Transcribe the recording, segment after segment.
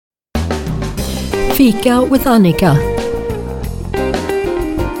Fika with Annika.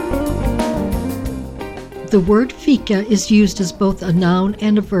 The word fika is used as both a noun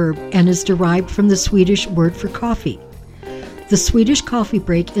and a verb and is derived from the Swedish word for coffee. The Swedish coffee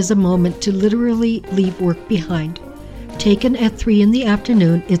break is a moment to literally leave work behind. Taken at 3 in the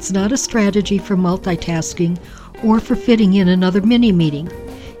afternoon, it's not a strategy for multitasking or for fitting in another mini-meeting.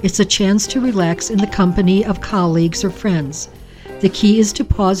 It's a chance to relax in the company of colleagues or friends. The key is to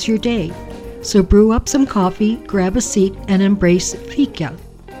pause your day. So brew up some coffee, grab a seat, and embrace fika.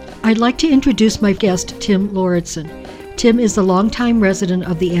 I'd like to introduce my guest, Tim Lauritsen. Tim is a longtime resident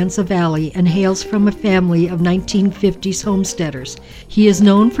of the Anza Valley and hails from a family of 1950s homesteaders. He is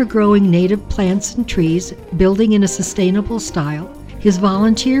known for growing native plants and trees, building in a sustainable style, his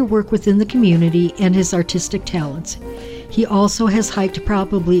volunteer work within the community, and his artistic talents. He also has hiked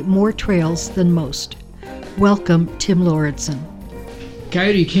probably more trails than most. Welcome, Tim Lauritsen.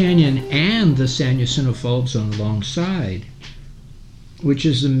 Coyote Canyon and the San Jacinto Fault Zone alongside, which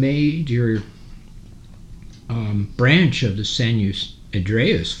is the major branch of the San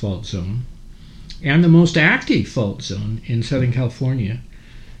Andreas Fault Zone and the most active fault zone in Southern California,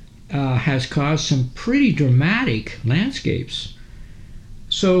 has caused some pretty dramatic landscapes.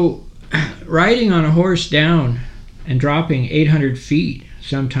 So riding on a horse down and dropping 800 feet,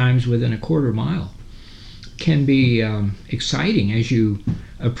 sometimes within a quarter mile, can be exciting as you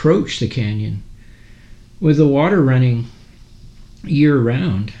approach the canyon. With the water running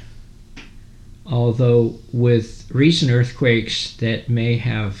year-round, although with recent earthquakes that may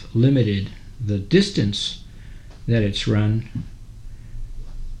have limited the distance that it's run,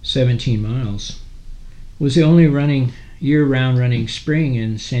 17 miles, was the only year-round running spring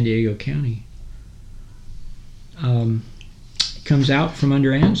in San Diego County. It comes out from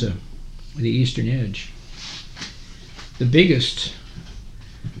under Anza, the eastern edge. The biggest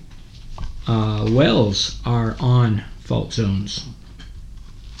wells are on fault zones,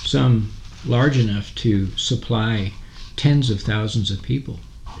 some large enough to supply tens of thousands of people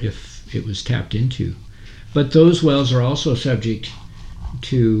if it was tapped into. But those wells are also subject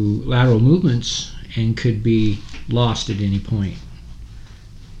to lateral movements and could be lost at any point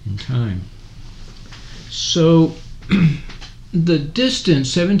in time. So the distance,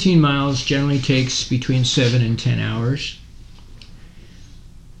 17 miles, generally takes between 7 and 10 hours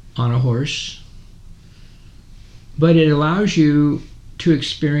on a horse, but it allows you to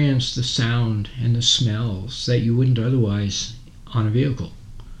experience the sound and the smells that you wouldn't otherwise on a vehicle,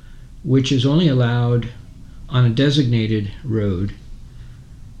 which is only allowed on a designated road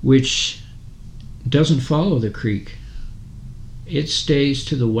which doesn't follow the creek. It stays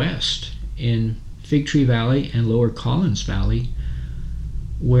to the west in Fig Tree Valley and Lower Collins Valley,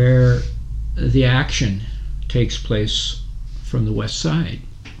 where the action takes place from the west side.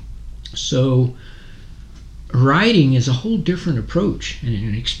 So riding is a whole different approach and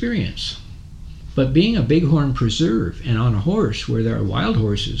an experience. But being a bighorn preserve and on a horse where there are wild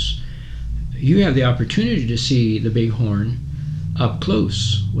horses, you have the opportunity to see the bighorn up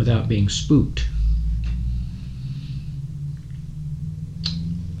close without being spooked.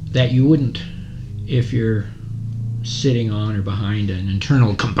 That you wouldn't if you're sitting on or behind an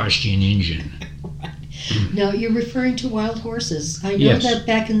internal combustion engine. Now, you're referring to wild horses. I know Yes. that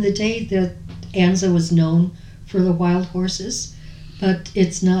back in the day that Anza was known for the wild horses, but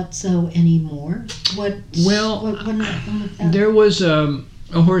it's not so anymore. When was that? There was a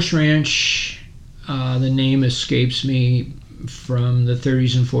horse ranch, the name escapes me, from the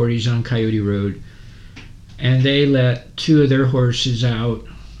 30s and 40s on Coyote Road, and they let 2 of their horses out,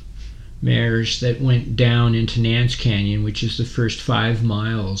 mares that went down into Nance Canyon, which is the first 5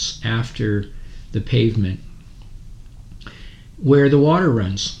 miles after the pavement, where the water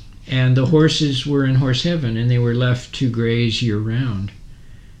runs. And the horses were in horse heaven, and they were left to graze year-round.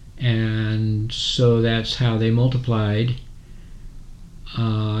 And so that's how they multiplied.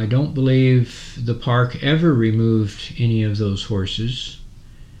 I don't believe the park ever removed any of those horses.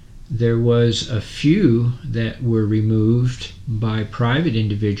 There was a few that were removed by private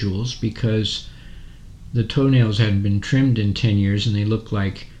individuals because the toenails hadn't been trimmed in 10 years and they looked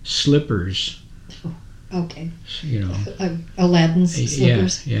like slippers. Okay. You know. Aladdin's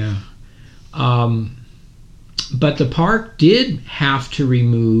slippers. Yeah. But the park did have to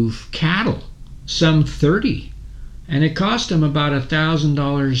remove cattle, some 30, and it cost them about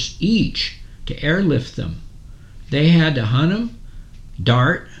 $1,000 each to airlift them. They had to hunt them,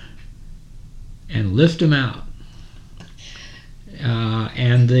 dart, and lift them out.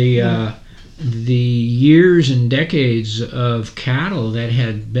 And the years and decades of cattle that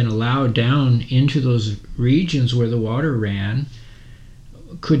had been allowed down into those regions where the water ran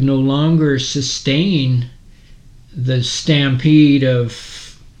could no longer sustain the stampede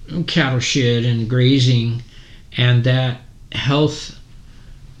of cattle shit and grazing and that health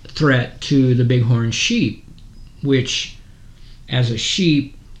threat to the bighorn sheep, which as a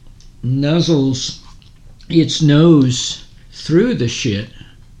sheep nuzzles its nose through the shit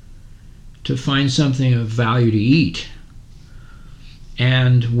to find something of value to eat.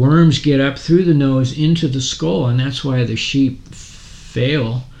 And worms get up through the nose into the skull, and that's why the sheep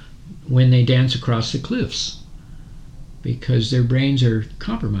fail when they dance across the cliffs, because their brains are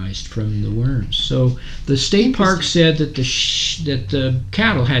compromised from the worms. So the state park said that the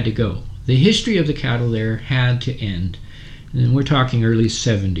cattle had to go. The history of the cattle there had to end. And we're talking early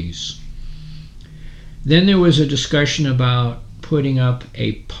 70s. Then there was a discussion about putting up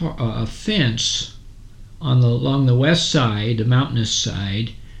a fence along the west side, the mountainous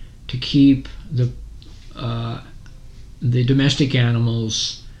side, to keep the domestic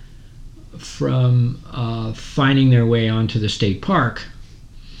animals from finding their way onto the state park,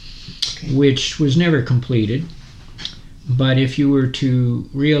 which was never completed. But if you were to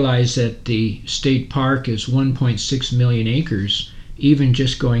realize that the state park is 1.6 million acres, even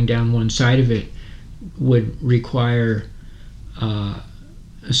just going down one side of it would require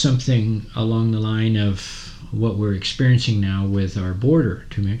something along the line of what we're experiencing now with our border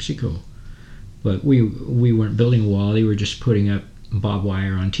to Mexico. But we weren't building a wall, they were just putting up barbed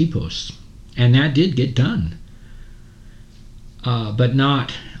wire on T-posts. And that did get done. But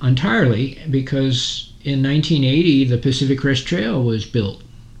not entirely, because in 1980 the Pacific Crest Trail was built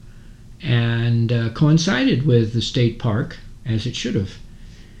and coincided with the state park, as it should have.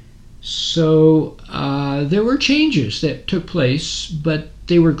 So there were changes that took place, but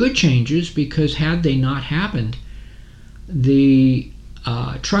they were good changes, because had they not happened, the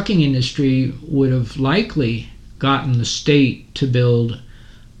trucking industry would have likely gotten the state to build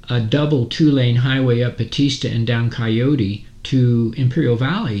a double 2-lane highway up Batista and down Coyote to Imperial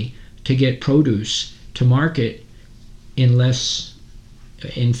Valley to get produce to market in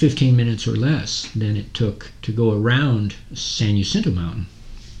 15 minutes or less than it took to go around San Jacinto Mountain.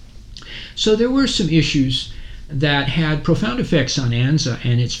 So there were some issues that had profound effects on Anza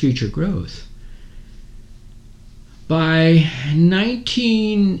and its future growth. By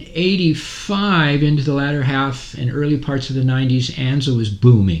 1985, into the latter half and early parts of the 90s, Anza was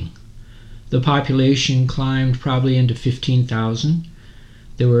booming. The population climbed probably into 15,000.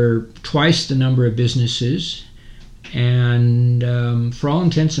 There were twice the number of businesses, and for all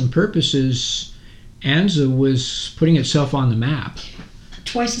intents and purposes, Anza was putting itself on the map.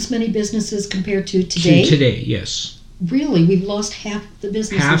 Twice as many businesses compared to today? To today, yes. Really? We've lost half the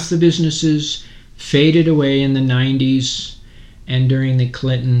businesses? Half the businesses faded away in the 90s, and during the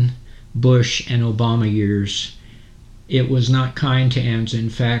Clinton, Bush, and Obama years. It was not kind to Anza.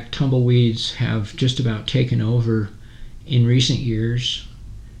 In fact, tumbleweeds have just about taken over in recent years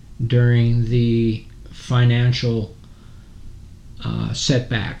during the financial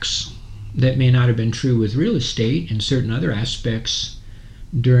setbacks that may not have been true with real estate and certain other aspects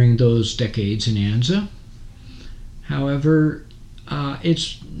during those decades in Anza. However,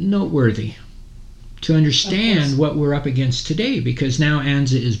 it's noteworthy to understand what we're up against today, because now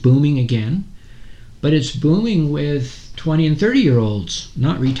Anza is booming again, but it's booming with 20 and 30-year-olds,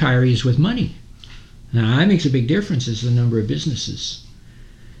 not retirees with money. Now, that makes a big difference, as the number of businesses.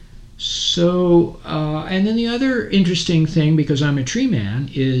 So, and then the other interesting thing, because I'm a tree man,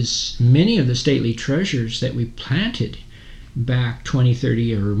 is many of the stately treasures that we planted back 20,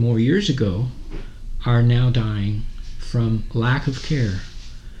 30 or more years ago are now dying from lack of care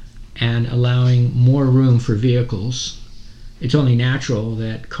and allowing more room for vehicles. It's only natural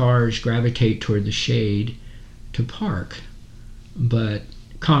that cars gravitate toward the shade to park, but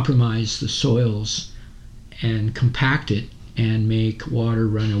compromise the soils and compact it and make water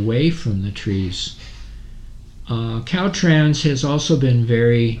run away from the trees. Caltrans has also been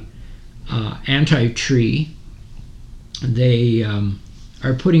very anti-tree. They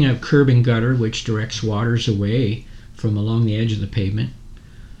are putting up curb and gutter, which directs waters away from along the edge of the pavement.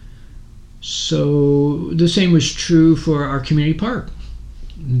 So the same was true for our community park.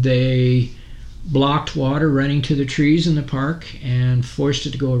 They blocked water running to the trees in the park and forced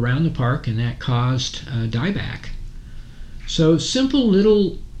it to go around the park, and that caused dieback. So simple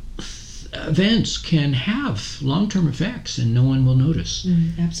little events can have long-term effects, and no one will notice.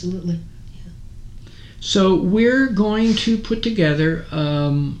 Absolutely. Yeah. So we're going to put together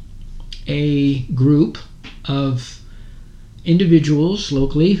a group of individuals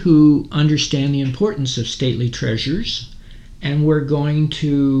locally who understand the importance of stately treasures, and we're going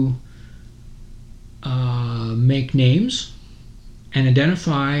to make names and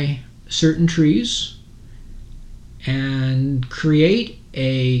identify certain trees and create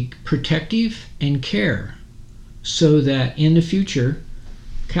a protective and care so that in the future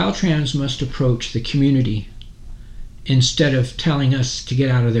Caltrans must approach the community instead of telling us to get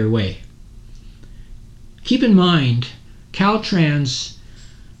out of their way. Keep in mind, Caltrans'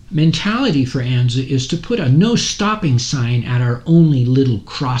 mentality for Anza is to put a no stopping sign at our only little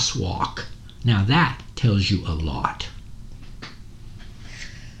crosswalk. Now that tells you a lot.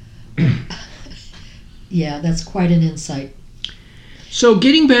 Yeah, that's quite an insight. So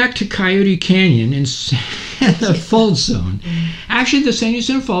getting back to Coyote Canyon and the fault zone. Actually, the San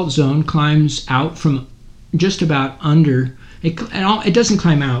Jacinto Fault Zone climbs out from just about under, it doesn't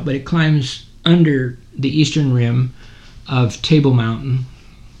climb out, but it climbs under the eastern rim of Table Mountain,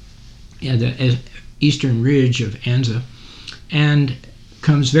 the eastern ridge of Anza, and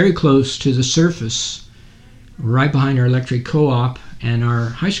comes very close to the surface, right behind our electric co-op and our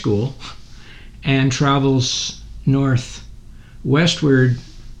high school, and travels northwestward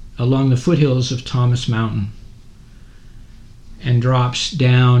along the foothills of Thomas Mountain and drops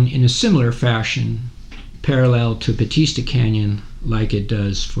down in a similar fashion parallel to Batista Canyon like it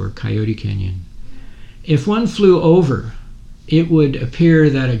does for Coyote Canyon. If one flew over, it would appear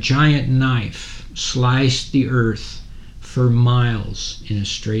that a giant knife sliced the earth for miles in a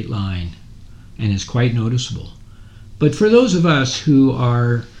straight line, and is quite noticeable. But for those of us who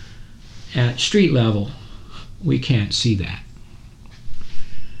are at street level, we can't see that.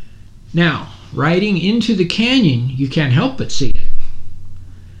 Now, riding into the canyon, you can't help but see it.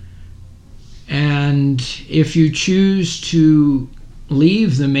 And if you choose to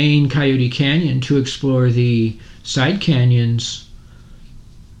leave the main Coyote Canyon to explore the side canyons,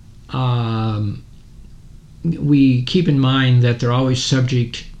 we keep in mind that they're always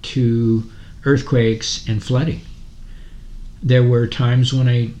subject to earthquakes and flooding. There were times when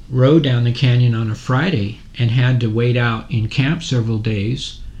I rode down the canyon on a Friday and had to wait out in camp several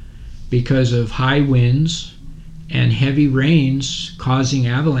days because of high winds and heavy rains causing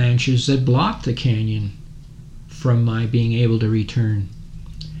avalanches that blocked the canyon from my being able to return.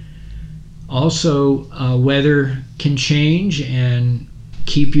 Also, weather can change and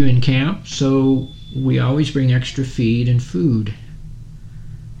keep you in camp, so we always bring extra feed and food.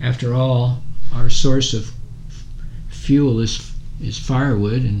 After all, our source of fuel is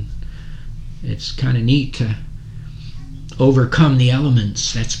firewood, and it's kind of neat to overcome the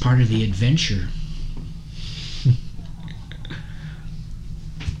elements. That's part of the adventure.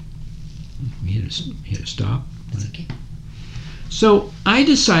 Hit a stop. That's okay. So I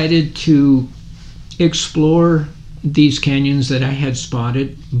decided to explore these canyons that I had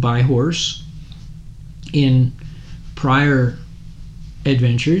spotted by horse in prior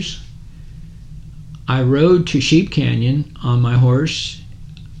adventures. I rode to Sheep Canyon on my horse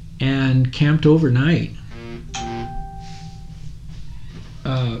and camped overnight.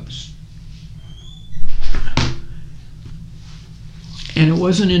 And it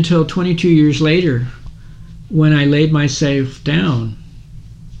wasn't until 22 years later, when I laid myself down,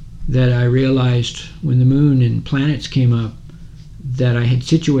 that I realized when the moon and planets came up that I had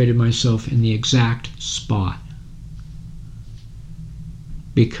situated myself in the exact spot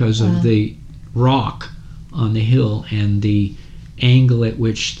because of the rock on the hill and the angle at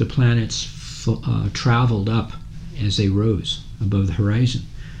which the planets traveled up as they rose above the horizon.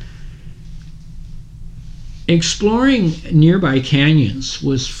 Exploring nearby canyons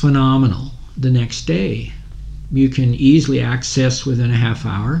was phenomenal the next day. You can easily access within a half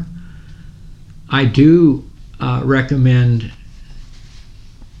hour. I do recommend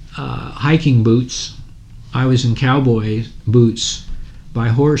hiking boots. I was in cowboy boots by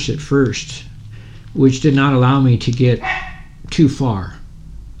horse at first, which did not allow me to get too far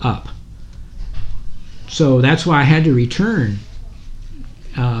up. So that's why I had to return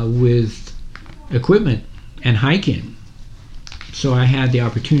with equipment and hike in. So I had the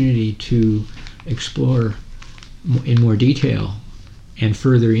opportunity to explore in more detail and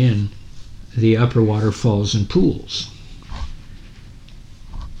further in the upper waterfalls and pools.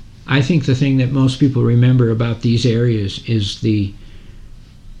 I think the thing that most people remember about these areas is the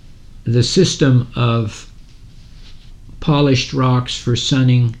system of polished rocks for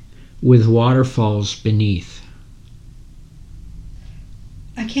sunning with waterfalls beneath.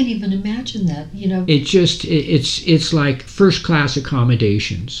 I can't even imagine that, It's like first class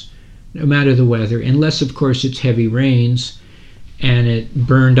accommodations, no matter the weather, unless of course it's heavy rains and it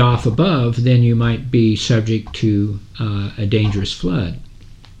burned off above, then you might be subject to a dangerous flood,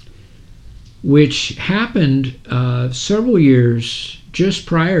 which happened several years just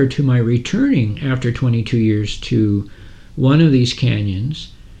prior to my returning after 22 years to one of these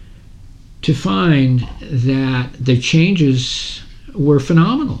canyons to find that the changes were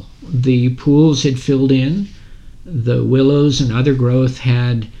phenomenal. The pools had filled in, the willows and other growth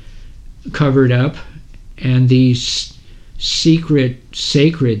had covered up, and these secret,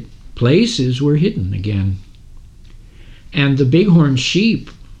 sacred places were hidden again. And the bighorn sheep,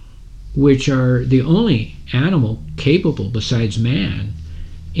 which are the only animal capable besides man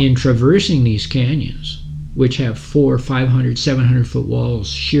in traversing these canyons, which have 400, 500, 700-foot walls,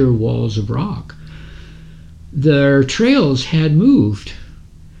 sheer walls of rock, their trails had moved.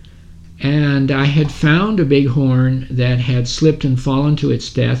 And I had found a bighorn that had slipped and fallen to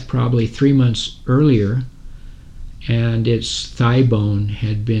its death probably 3 months earlier, and its thigh bone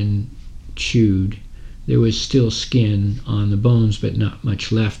had been chewed. There was still skin on the bones, but not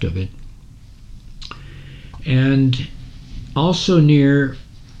much left of it. And also near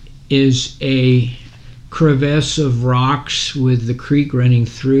is a crevasse of rocks with the creek running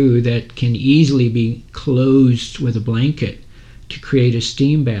through that can easily be closed with a blanket to create a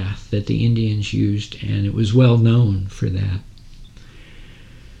steam bath that the Indians used, and it was well known for that.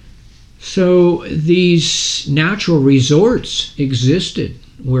 So these natural resorts existed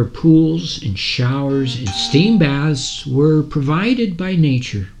where pools and showers and steam baths were provided by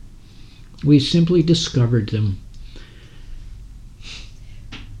nature. We simply discovered them.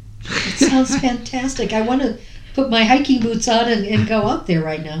 It sounds fantastic. I want to put my hiking boots on and go out there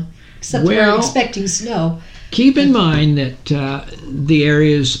right now, except we're expecting snow. Keep in mind that the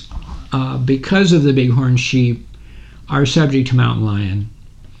areas, because of the bighorn sheep, are subject to mountain lion.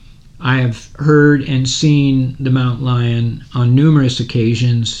 I have heard and seen the mountain lion on numerous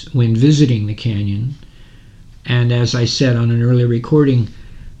occasions when visiting the canyon. And as I said on an earlier recording,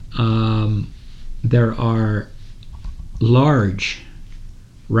 there are large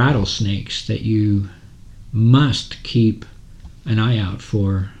rattlesnakes that you must keep an eye out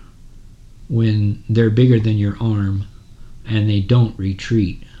for when they're bigger than your arm and they don't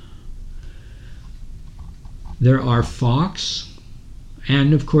retreat. There are fox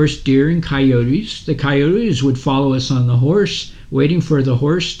and, of course, deer and coyotes. The coyotes would follow us on the horse, waiting for the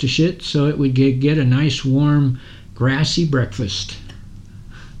horse to shit so it would get a nice warm grassy breakfast.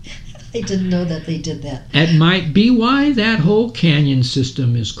 I didn't know that they did that. It might be why that whole canyon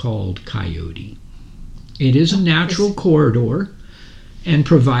system is called Coyote. It is a natural corridor and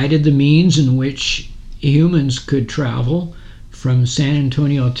provided the means in which humans could travel from San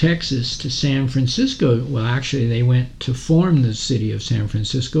Antonio, Texas to San Francisco. Well, actually, they went to form the city of San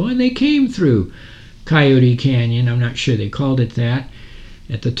Francisco, and they came through Coyote Canyon. I'm not sure they called it that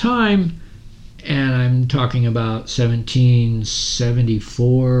at the time, and I'm talking about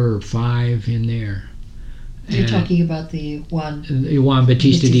 1774 or 5 in there. You're talking about the Juan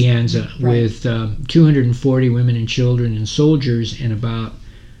Bautista de Anza, right, with 240 women and children and soldiers and about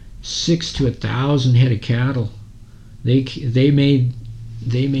 6 to 1,000 head of cattle. They made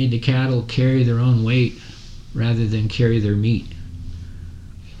the cattle carry their own weight rather than carry their meat.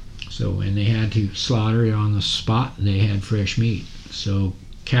 So when they had to slaughter it on the spot, they had fresh meat. So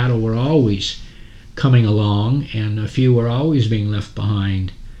cattle were always coming along, and a few were always being left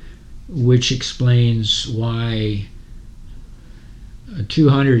behind, which explains why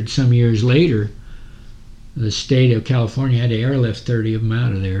 200 some years later the state of California had to airlift 30 of them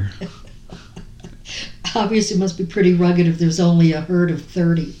out of there. Obviously, it must be pretty rugged if there's only a herd of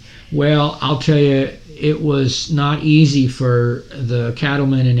 30. Well, I'll tell you, it was not easy for the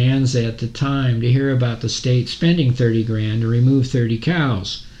cattlemen in Anza at the time to hear about the state spending $30,000 to remove 30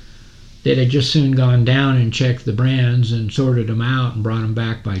 cows. That had just soon gone down and checked the brands and sorted them out and brought them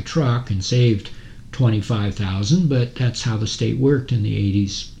back by truck and saved $25,000, but that's how the state worked in the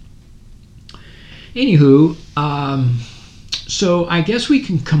 80s. Anywho, so I guess we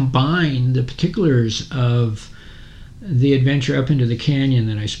can combine the particulars of the adventure up into the canyon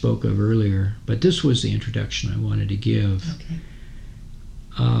that I spoke of earlier, but this was the introduction I wanted to give.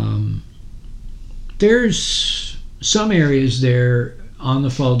 Okay. There's some areas there on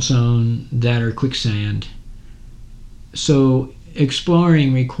the fault zone that are quicksand. So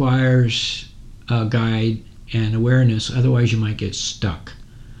exploring requires a guide and awareness, otherwise you might get stuck.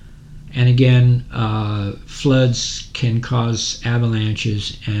 And again, floods can cause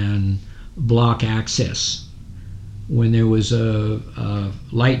avalanches and block access. When there was a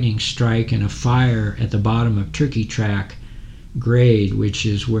lightning strike and a fire at the bottom of Turkey Track grade, which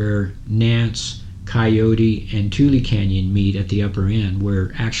is where Nance, Coyote, and Tule Canyon meet at the upper end,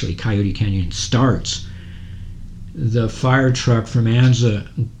 where actually Coyote Canyon starts, the fire truck from Anza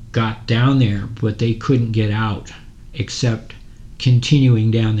got down there, but they couldn't get out except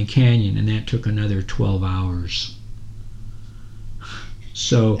continuing down the canyon, and that took another 12 hours.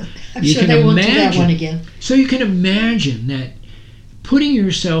 So I'm sure they won't do that one again. So you can imagine that putting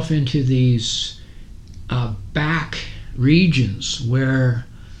yourself into these back regions where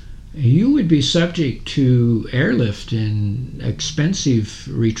you would be subject to airlift and expensive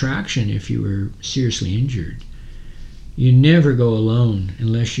retraction if you were seriously injured. You never go alone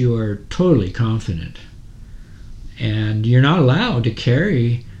unless you are totally confident. And you're not allowed to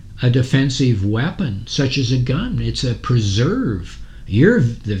carry a defensive weapon, such as a gun. It's a preserve. You're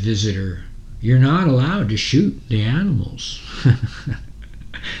the visitor. You're not allowed to shoot the animals.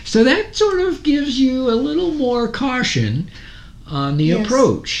 So that sort of gives you a little more caution on the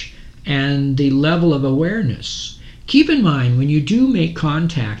approach and the level of awareness. Keep in mind, when you do make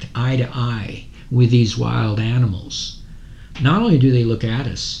contact eye to eye with these wild animals, not only do they look at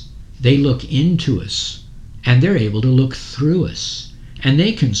us, they look into us, and they're able to look through us. And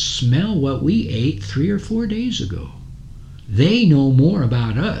they can smell what we ate 3 or 4 days ago. They know more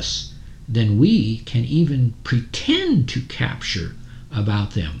about us than we can even pretend to capture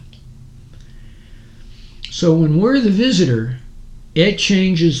about them. So when we're the visitor, it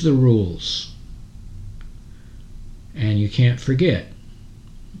changes the rules. And you can't forget,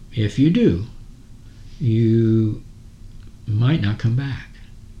 if you do, you might not come back.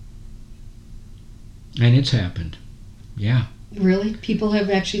 And it's happened. Yeah. Really? People have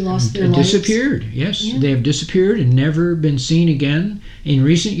actually lost their lives? Disappeared, yes. Yeah. They have disappeared and never been seen again. In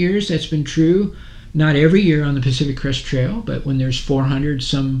recent years, that's been true. Not every year on the Pacific Crest Trail, but when there's 400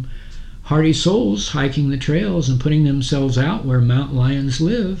 some hardy souls hiking the trails and putting themselves out where mountain lions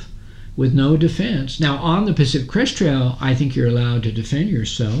live with no defense. Now, on the Pacific Crest Trail, I think you're allowed to defend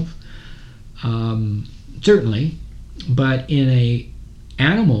yourself, certainly, but in a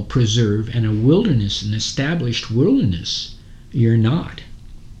animal preserve and a wilderness, an established wilderness, you're not.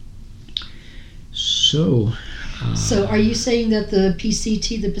 So are you saying that the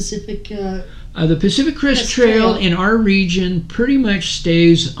PCT, the Pacific Crest Trail in our region pretty much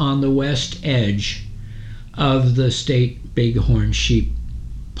stays on the west edge of the State Bighorn Sheep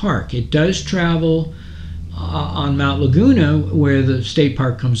Park. It does travel on Mount Laguna where the state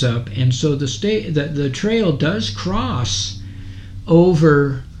park comes up, and so the trail does cross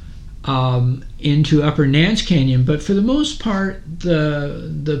over into Upper Nance Canyon, but for the most part,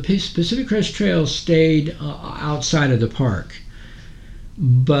 the Pacific Crest Trail stayed outside of the park.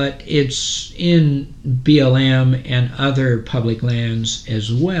 But it's in BLM and other public lands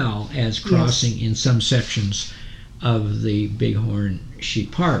as well as crossing in some sections of the Bighorn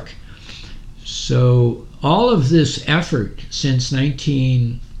Sheep Park. So all of this effort since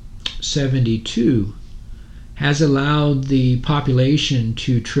 1972 has allowed the population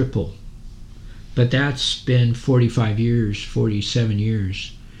to triple. But that's been 47 years for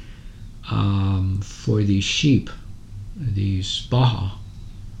these sheep, these Baja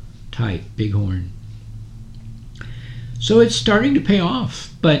type bighorn. So it's starting to pay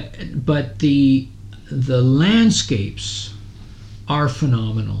off, but the landscapes are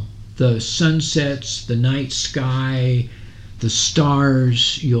phenomenal. The sunsets, the night sky, the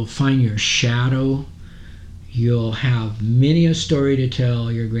stars, you'll find your shadow. You'll have many a story to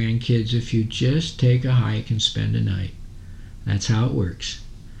tell your grandkids if you just take a hike and spend a night. That's how it works.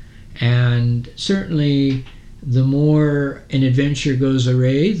 And certainly the more an adventure goes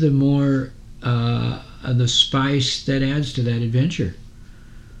array, the more the spice that adds to that adventure.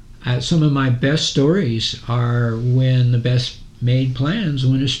 Some of my best stories are when the best made plans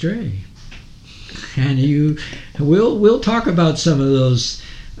went astray. And we'll talk about some of those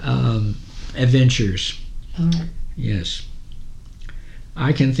adventures. Yes,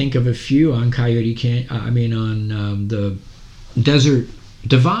 I can think of a few on on the Desert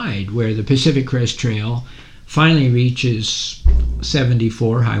Divide, where the Pacific Crest Trail finally reaches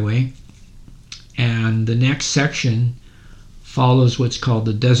 74 highway, and the next section follows what's called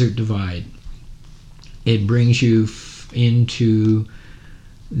the Desert Divide. It brings you into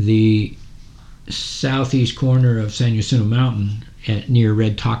the southeast corner of San Jacinto Mountain near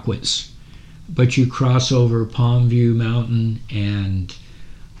Red Tockwitz. But you cross over Palm View Mountain and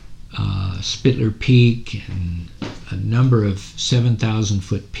Spittler Peak and a number of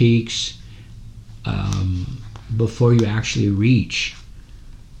 7,000-foot peaks before you actually reach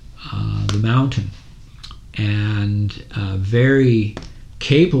the mountain. And very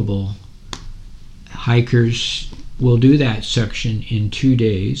capable hikers will do that section in 2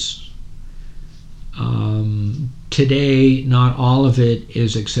 days. Today, not all of it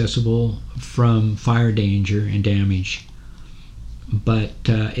is accessible from fire danger and damage, but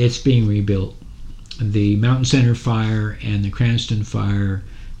it's being rebuilt. The Mountain Center fire and the Cranston fire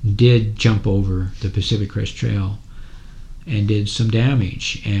did jump over the Pacific Crest Trail, and did some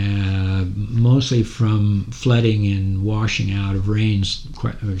damage, mostly from flooding and washing out of rains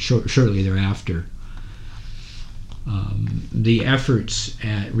shortly thereafter. The efforts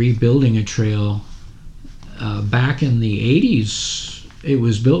at rebuilding a trail back in the 80s, it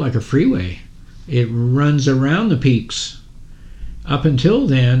was built like a freeway. It runs around the peaks. Up until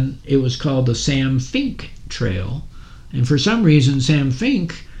then, it was called the Sam Fink Trail, and for some reason Sam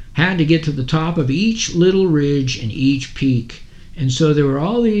Fink had to get to the top of each little ridge and each peak, and so there were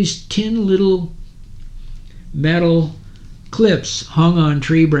all these tin little metal clips hung on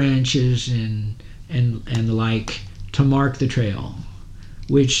tree branches and the like to mark the trail,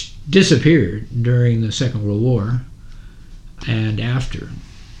 which disappeared during the Second World War and after.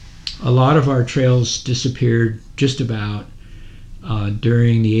 A lot of our trails disappeared just about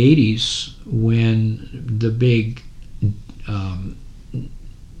during the 80s when the big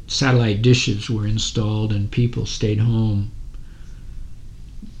satellite dishes were installed and people stayed home.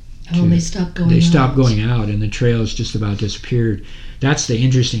 Oh, they stopped going out. They stopped going out, and the trails just about disappeared. That's the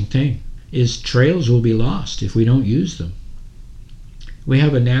interesting thing, is trails will be lost if we don't use them. We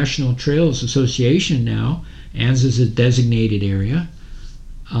have a National Trails Association now. ANZA is a designated area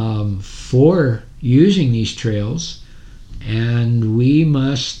for using these trails, and we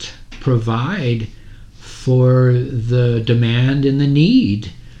must provide for the demand and the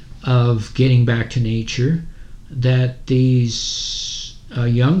need of getting back to nature that these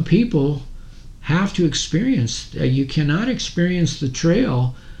young people have to experience. You cannot experience the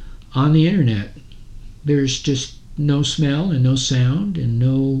trail on the internet. There's just no smell and no sound and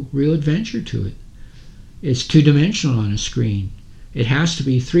no real adventure to it. It's two-dimensional on a screen. It has to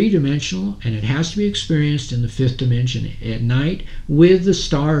be three-dimensional, and it has to be experienced in the fifth dimension at night with the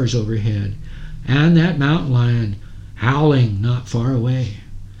stars overhead and that mountain lion howling not far away.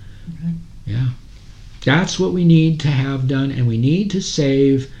 Okay. Yeah. That's what we need to have done, and we need to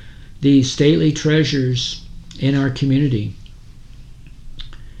save these stately treasures in our community.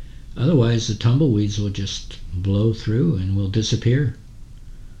 Otherwise, the tumbleweeds will just blow through and will disappear.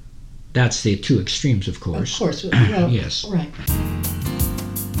 That's the two extremes, of course. Of course. Well, yes. Right.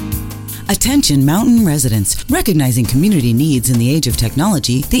 Attention mountain residents. Recognizing community needs in the age of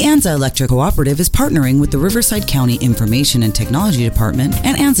technology, the ANZA Electric Cooperative is partnering with the Riverside County Information and Technology Department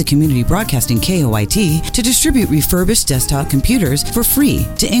and ANZA Community Broadcasting KOIT to distribute refurbished desktop computers for free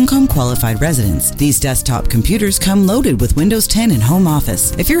to income-qualified residents. These desktop computers come loaded with Windows 10 and Home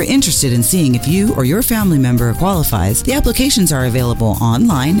Office. If you're interested in seeing if you or your family member qualifies, the applications are available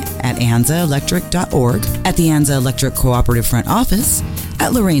online at anzaelectric.org, at the ANZA Electric Cooperative Front Office,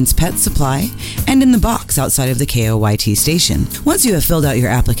 at Lorraine's Pet Supply, and in the box outside of the KOYT station. Once you have filled out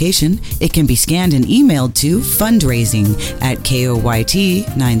your application, it can be scanned and emailed to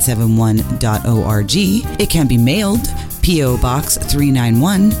fundraising@koyt971.org. It can be mailed P.O. Box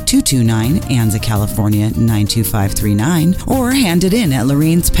 391-229, Anza, California 92539, or handed in at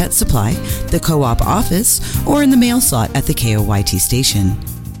Lorraine's Pet Supply, the co-op office, or in the mail slot at the KOYT station.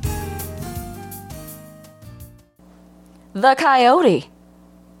 The Coyote.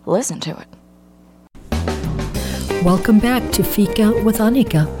 Listen to it. Welcome back to Fika with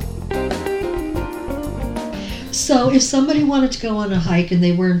Annika. So if somebody wanted to go on a hike and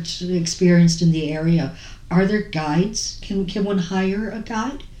they weren't experienced in the area, are there guides? Can one hire a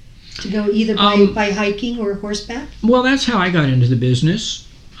guide to go either by hiking or horseback? Well, that's how I got into the business.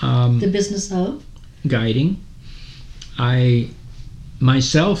 The business of? Guiding. I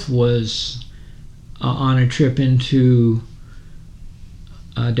myself was on a trip into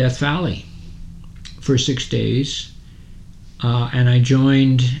Death Valley for 6 days, and I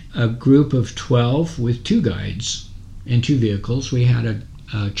joined a group of 12 with 2 guides and 2 vehicles. We had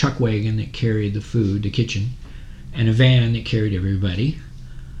a chuck wagon that carried the food, the kitchen, and a van that carried everybody.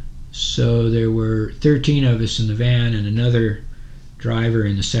 So there were 13 of us in the van and another driver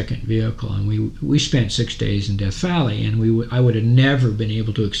in the second vehicle, and we spent 6 days in Death Valley, and I would have never been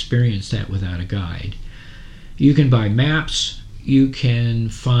able to experience that without a guide. You can buy maps. You can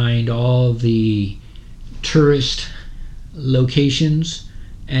find all the tourist locations,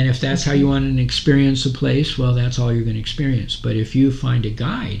 and if that's how you want to experience a place, well, that's all you're going to experience. But if you find a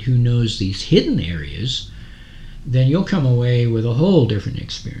guide who knows these hidden areas, then you'll come away with a whole different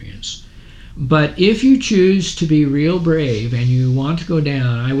experience. But if you choose to be real brave and you want to go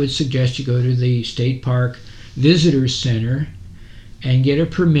down, I would suggest you go to the State Park Visitors Center and get a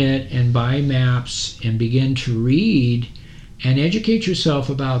permit and buy maps and begin to read and educate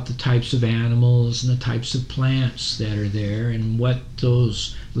yourself about the types of animals and the types of plants that are there and what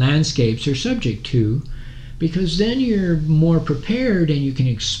those landscapes are subject to, because then you're more prepared and you can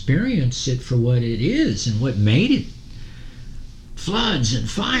experience it for what it is and what made it. floods and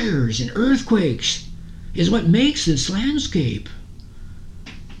fires and earthquakes is what makes this landscape.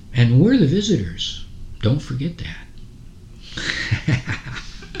 And we're the visitors. Don't forget that.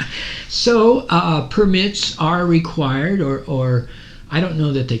 So permits are required, or I don't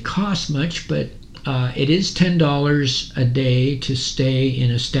know that they cost much, but it is $10 a day to stay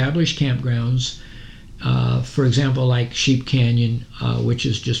in established campgrounds. For example, like Sheep Canyon, which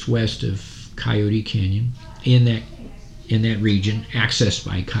is just west of Coyote Canyon, in that region, accessed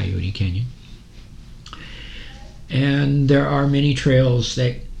by Coyote Canyon. And there are many trails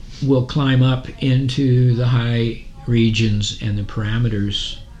that will climb up into the high regions and the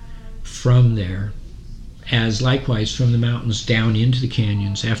parameters from there, as likewise from the mountains down into the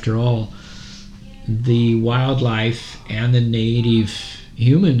canyons. After all, the wildlife and the native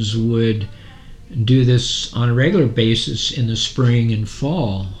humans would do this on a regular basis in the spring and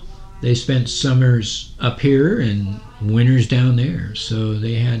fall. They spent summers up here and winters down there, so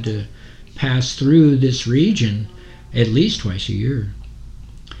they had to pass through this region at least twice a year.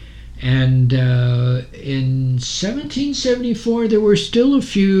 And in 1774, there were still a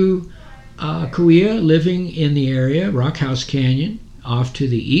few Cahuilla living in the area, Rockhouse Canyon, off to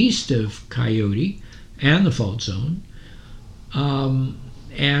the east of Coyote and the fault zone.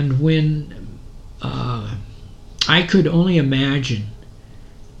 And when I could only imagine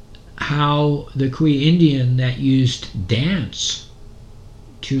how the Cahuilla Indian that used dance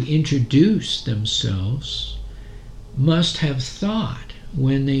to introduce themselves must have thought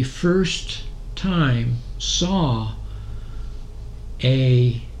when they first time saw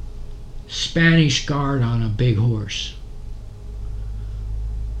a Spanish guard on a big horse,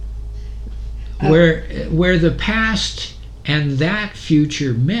 where the past and that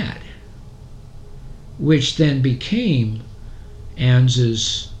future met, which then became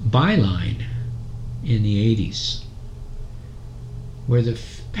ANZA's byline in the 80s, where the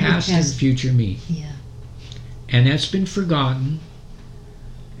past and future meet. Yeah. And that's been forgotten,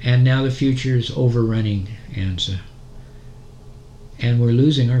 and now the future is overrunning ANZA, and we're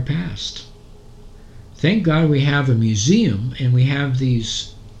losing our past. Thank God we have a museum and we have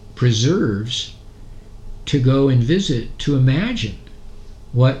these preserves to go and visit, to imagine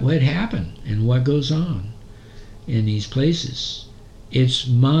what happened and what goes on in these places. It's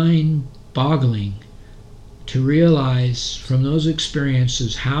mind-boggling to realize from those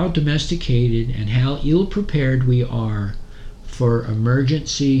experiences how domesticated and how ill-prepared we are for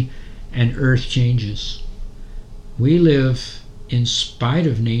emergency and earth changes. We live in spite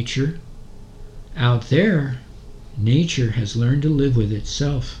of nature. Out there, nature has learned to live with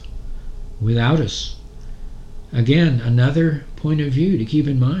itself without us. Again, another point of view to keep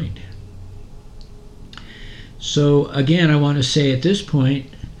in mind. So again, I want to say at this point,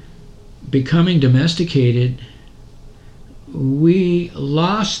 becoming domesticated, we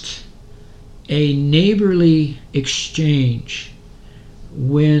lost a neighborly exchange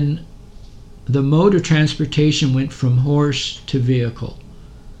when the mode of transportation went from horse to vehicle.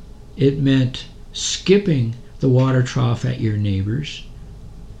 It meant skipping the water trough at your neighbor's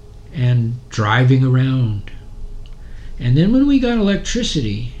and driving around. And then when we got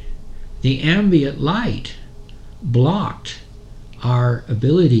electricity, the ambient light blocked our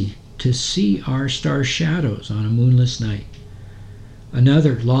ability to see our star shadows on a moonless night.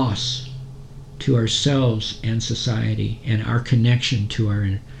 Another loss to ourselves and society and our connection to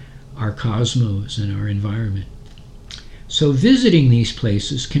our cosmos and our environment. So visiting these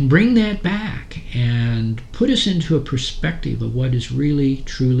places can bring that back and put us into a perspective of what is really,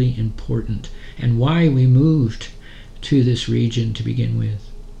 truly important and why we moved to this region to begin with.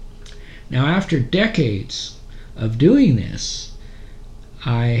 Now, after decades of doing this,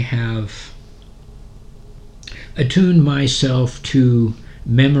 I have attuned myself to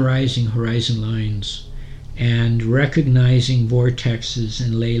memorizing horizon lines and recognizing vortexes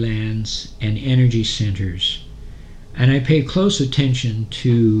and leylands and energy centers. And I pay close attention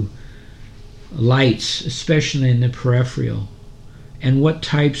to lights, especially in the peripheral, and what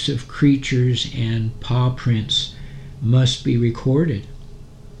types of creatures and paw prints must be recorded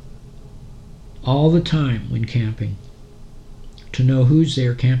all the time when camping, to know who's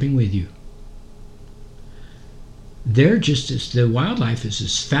there camping with you. They're just as, the wildlife is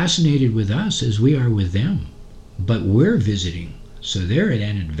as fascinated with us as we are with them, but we're visiting, so they're at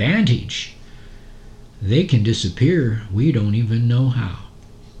an advantage. They can disappear, we don't even know how.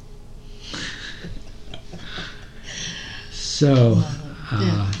 So,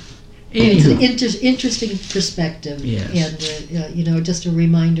 it's an interesting perspective. Yes. And, just a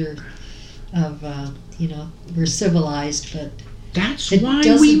reminder of, we're civilized, but that's why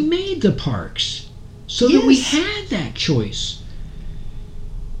we made the parks, so that we had that choice.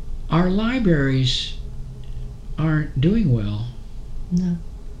 our libraries aren't doing well. No.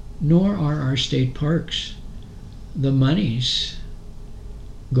 Nor are our state parks. The monies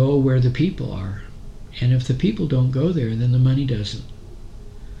go where the people are. And if the people don't go there, then the money doesn't.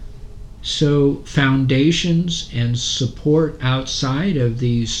 So foundations and support outside of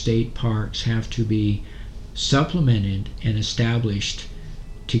these state parks have to be supplemented and established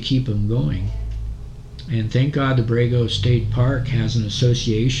to keep them going. And thank God the Borrego State Park has an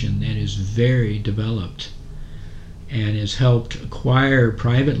association that is very developed and has helped acquire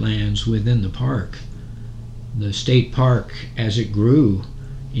private lands within the park. The state park, as it grew,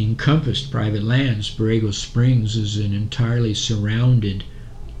 encompassed private lands. Borrego Springs is an entirely surrounded,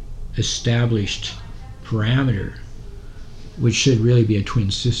 established parameter, which should really be a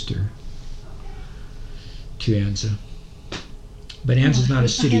twin sister to Anza. But Anza's not a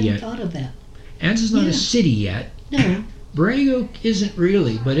city yet. I hadn't thought of that. Anza's not a city yet. No. Borrego isn't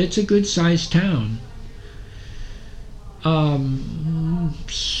really, but it's a good-sized town. And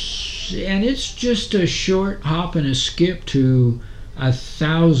it's just a short hop and a skip to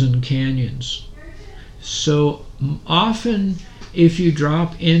 1,000 canyons. So often, if you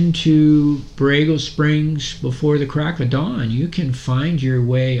drop into Borrego Springs before the crack of dawn, you can find your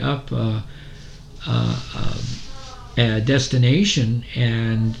way up a destination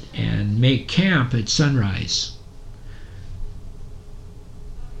and make camp at sunrise.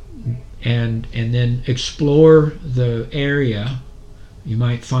 And then explore the area. You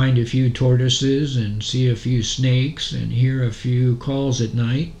might find a few tortoises and see a few snakes and hear a few calls at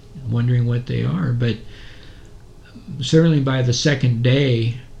night, wondering what they are. But certainly by the second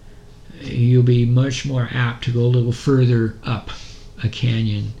day, you'll be much more apt to go a little further up a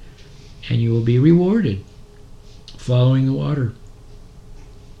canyon, and you will be rewarded following the water.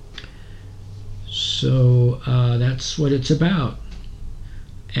 So that's what it's about.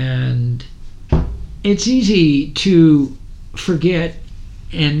 And it's easy to forget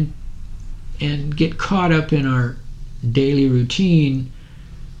and get caught up in our daily routine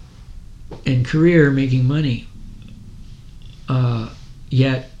and career making money.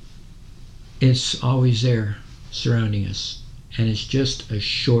 Yet it's always there surrounding us, and it's just a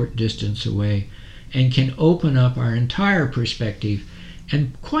short distance away, and can open up our entire perspective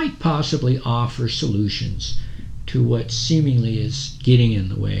and quite possibly offer solutions to what seemingly is getting in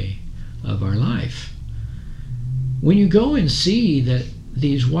the way of our life. When you go and see that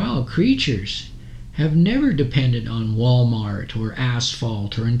these wild creatures have never depended on Walmart or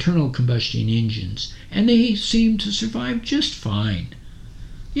asphalt or internal combustion engines, and they seem to survive just fine.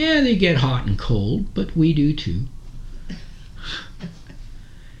 Yeah, they get hot and cold, but we do too.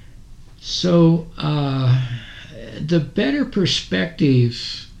 So the better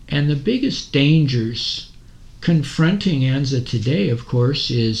perspective and the biggest dangers confronting Anza today, of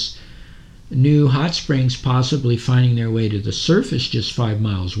course, is new hot springs possibly finding their way to the surface just 5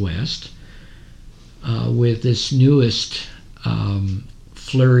 miles west with this newest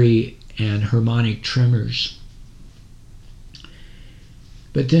flurry and harmonic tremors.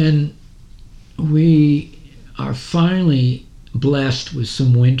 But then we are finally blessed with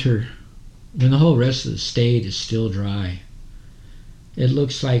some winter when the whole rest of the state is still dry. It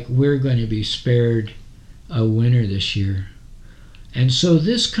looks like we're going to be spared a winter this year. And so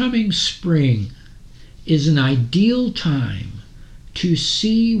this coming spring is an ideal time to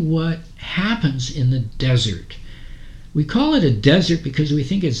see what happens in the desert. We call it a desert because we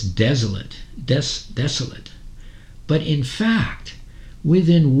think it's desolate. But in fact,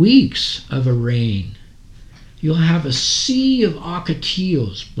 within weeks of a rain, you'll have a sea of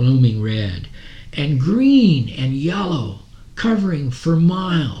ocotillos blooming red and green and yellow covering for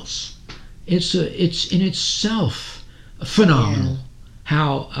miles. It's in itself phenomenal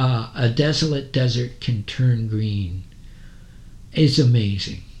how a desolate desert can turn green. It's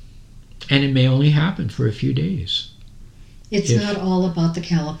amazing. And it may only happen for a few days. It's not all about the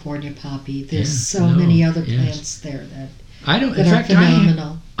California poppy. There's many other plants there that are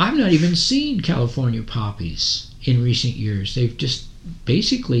phenomenal. I've not even seen California poppies in recent years. They've just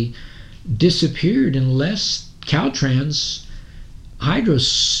basically disappeared unless Caltrans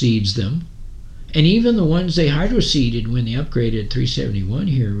hydroseeds them. And even the ones they hydroseeded when they upgraded 371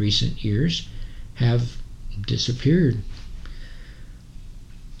 here in recent years have disappeared.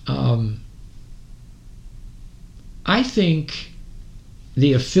 I think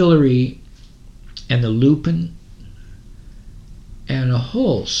the Affilery and the lupin and a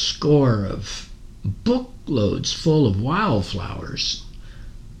whole score of bookloads full of wildflowers.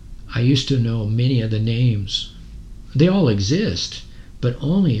 I used to know many of the names. They all exist, but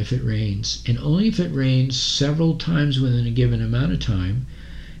only if it rains, and only if it rains several times within a given amount of time,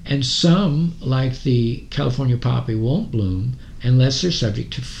 And some, like the California poppy, won't bloom unless they're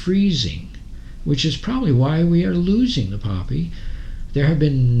subject to freezing, which is probably why we are losing the poppy. There have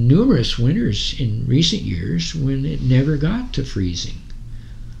been numerous winters in recent years when it never got to freezing.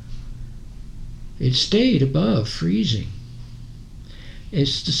 It stayed above freezing.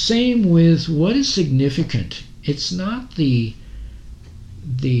 It's the same with what is significant. It's not the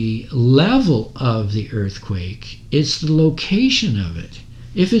level of the earthquake, it's the location of it.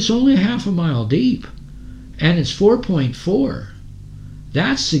 If it's only half a mile deep and it's 4.4,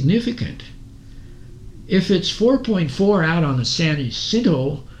 that's significant. If it's 4.4 out on the San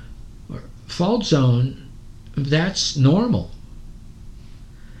Jacinto fault zone, that's normal.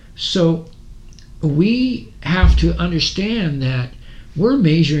 So we have to understand that we're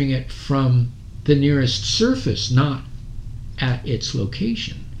measuring it from the nearest surface, not at its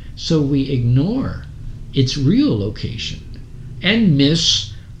location. So we ignore its real location and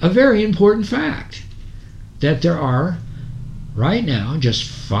miss a very important fact, that there are, right now, just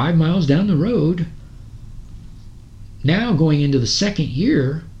 5 miles down the road, now going into the second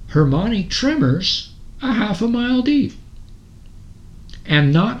year, harmonic tremors a half a mile deep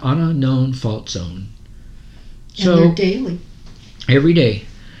and not on a known fault zone. And they're daily. Every day.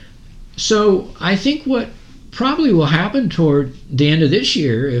 So I think what probably will happen toward the end of this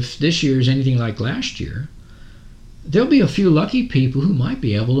year, if this year is anything like last year, there'll be a few lucky people who might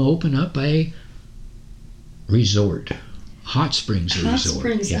be able to open up a resort. Hot Springs resort.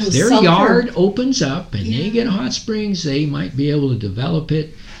 If their yard opens up and they get hot springs, they might be able to develop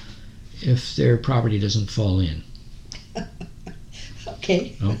it if their property doesn't fall in.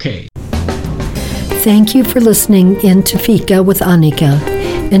 Okay. Thank you for listening in to Fika with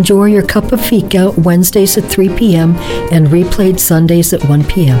Annika. Enjoy your cup of fika Wednesdays at 3 p.m. and replayed Sundays at 1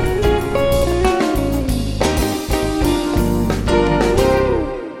 p.m.